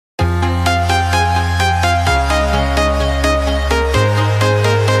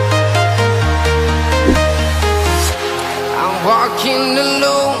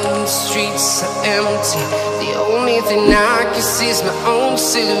see. The only thing I can see is my own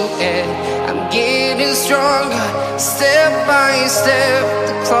silhouette. I'm getting stronger, step by step.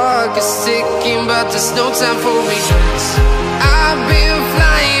 The clock is ticking, but there's no time for regrets. I've been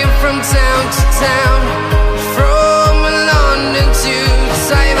flying from town to town, from London to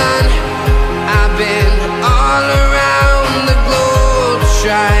Taiwan. I've been all around the globe,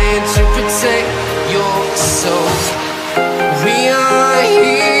 trying to protect your soul. We are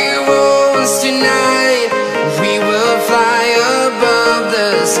heroes tonight. We will fly above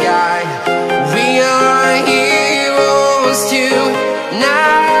the sky. We are heroes tonight.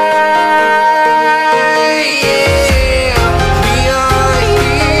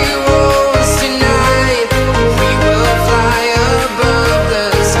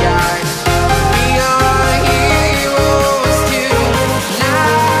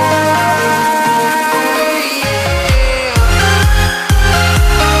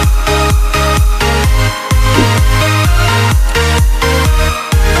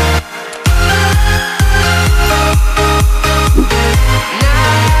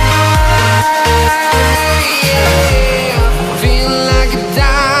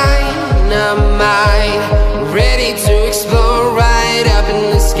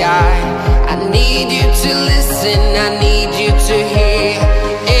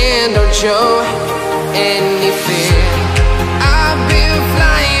 Show any fear. I've been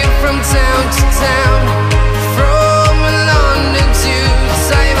flying from town to town, from London to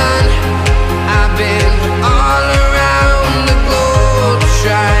Taiwan. I've been all around the globe,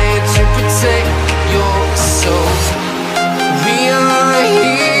 trying to protect your soul. We are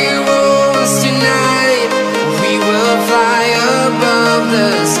heroes tonight. We will fly above the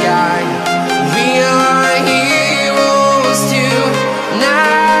sky. We are heroes tonight.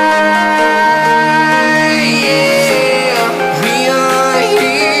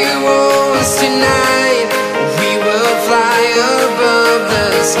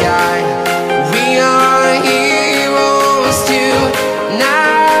 Sky. We are heroes tonight.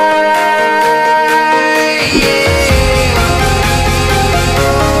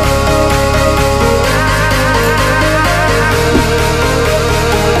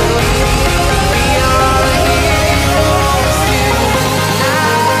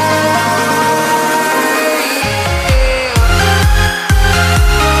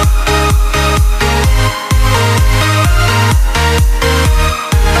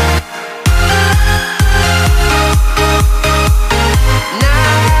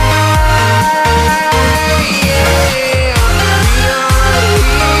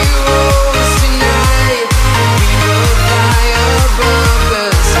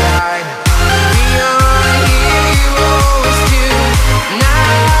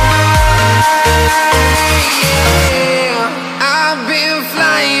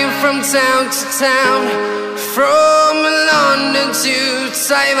 Town to town, from London to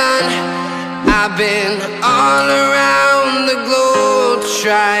Taiwan. I've been all around the globe,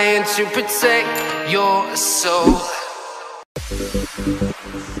 trying to protect your soul.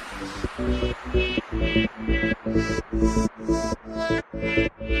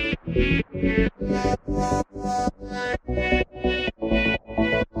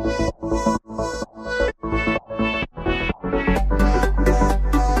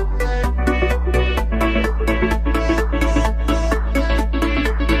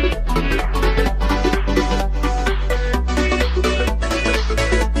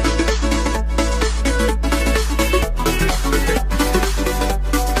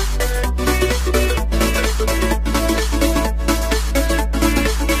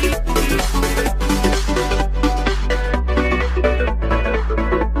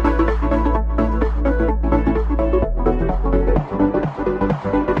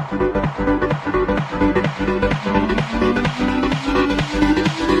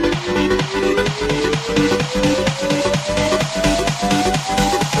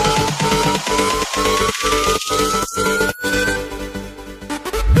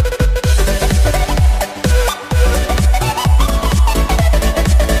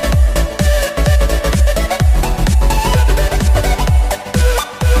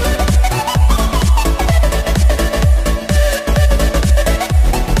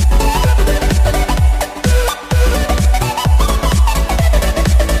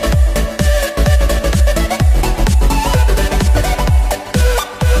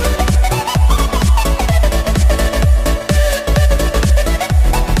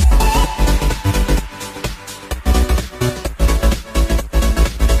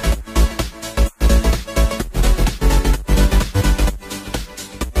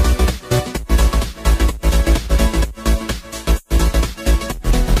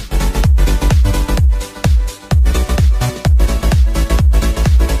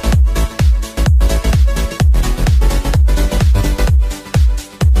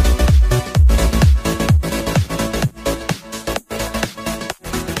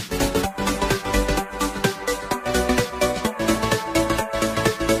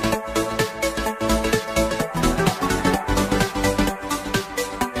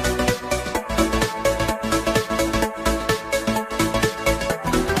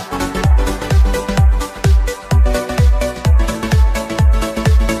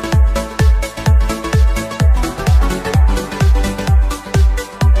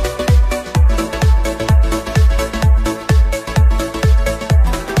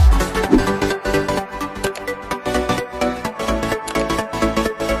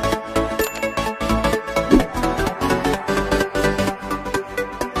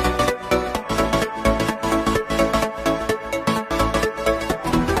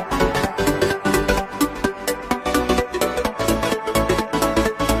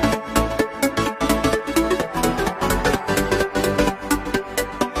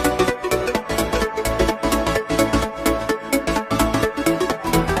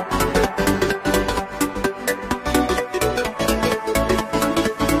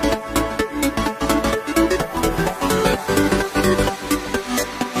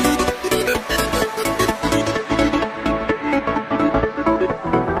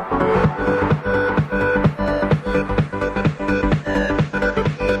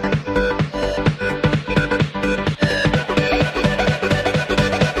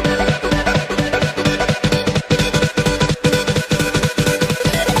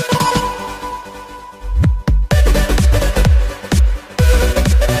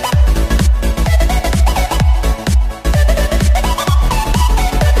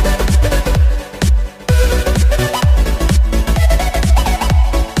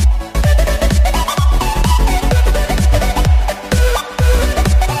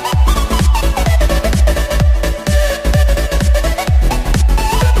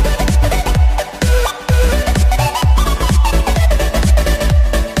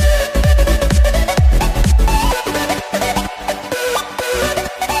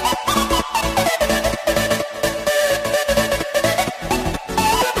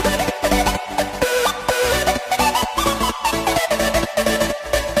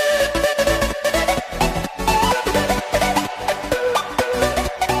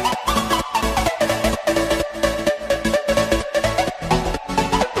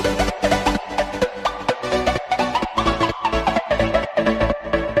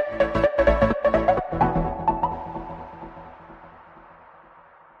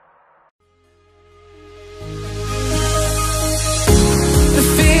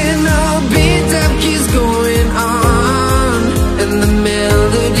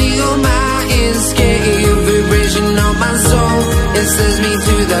 sends me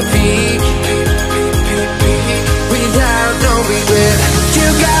to the peak. Without no regret, you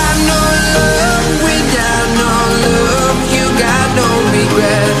got no love. Without no love, you got no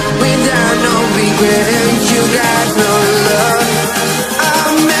regret. Without no regret, you got no love. A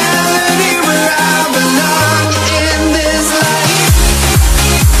melody where I belong in this life.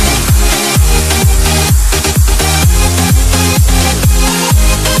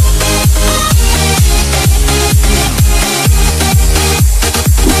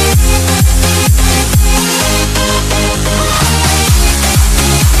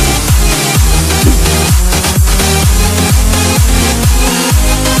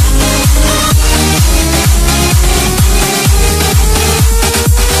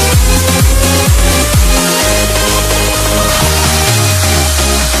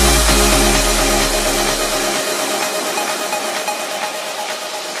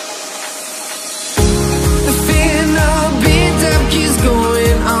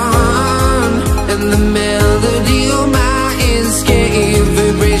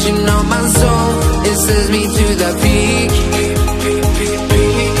 Me to the peak.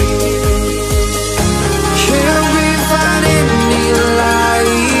 Can't we find any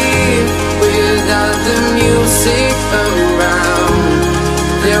life without the music around?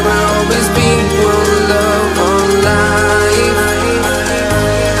 There will always be one love on life.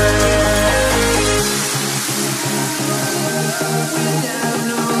 Without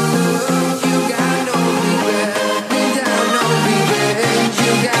no love, you got no regret. Without no regret,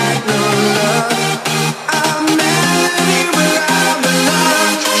 you got no love.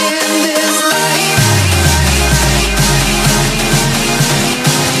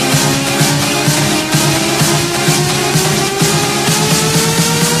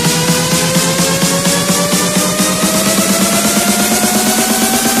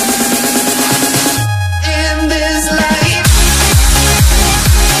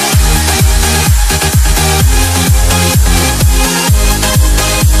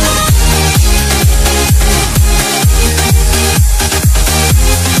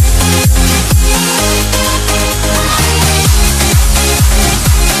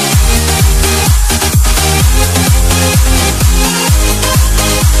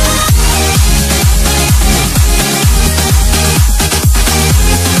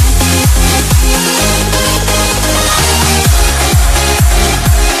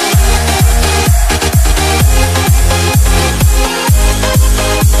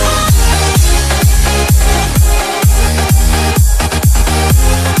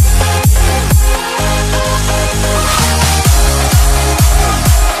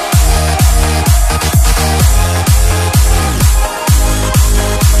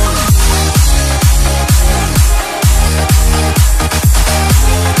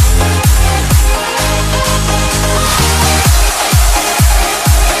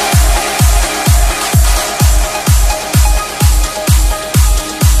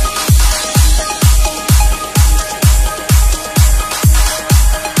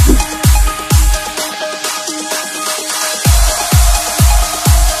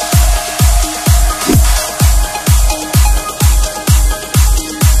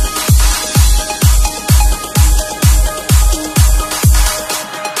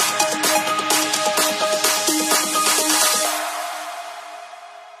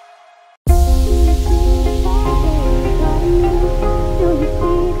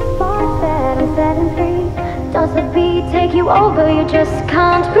 Over, you just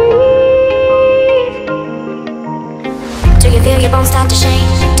can't breathe. Do you feel your bones start to shake?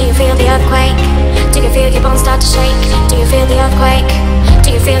 Do you feel the earthquake? Do you feel your bones start to shake? Do you feel the earthquake?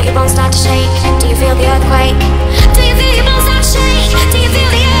 Do you feel your bones start to shake? Do you feel the earthquake? Do you feel your bones start to shake? Do you feel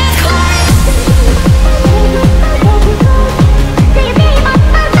the earthquake?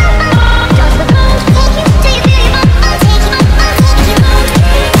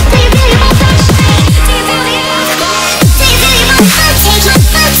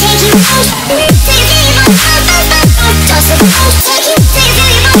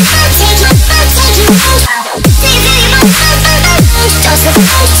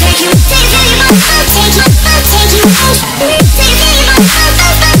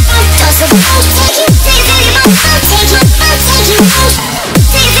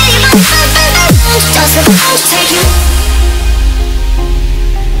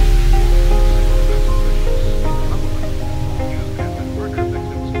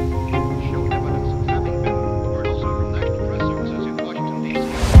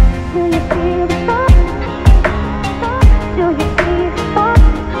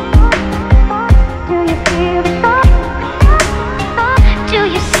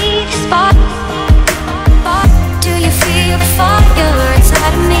 Do you feel the fire?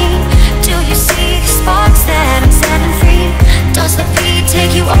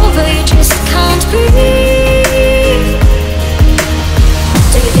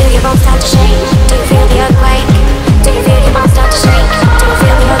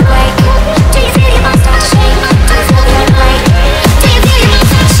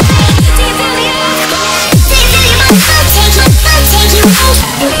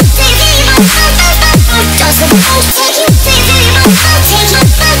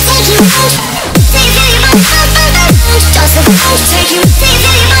 Take you.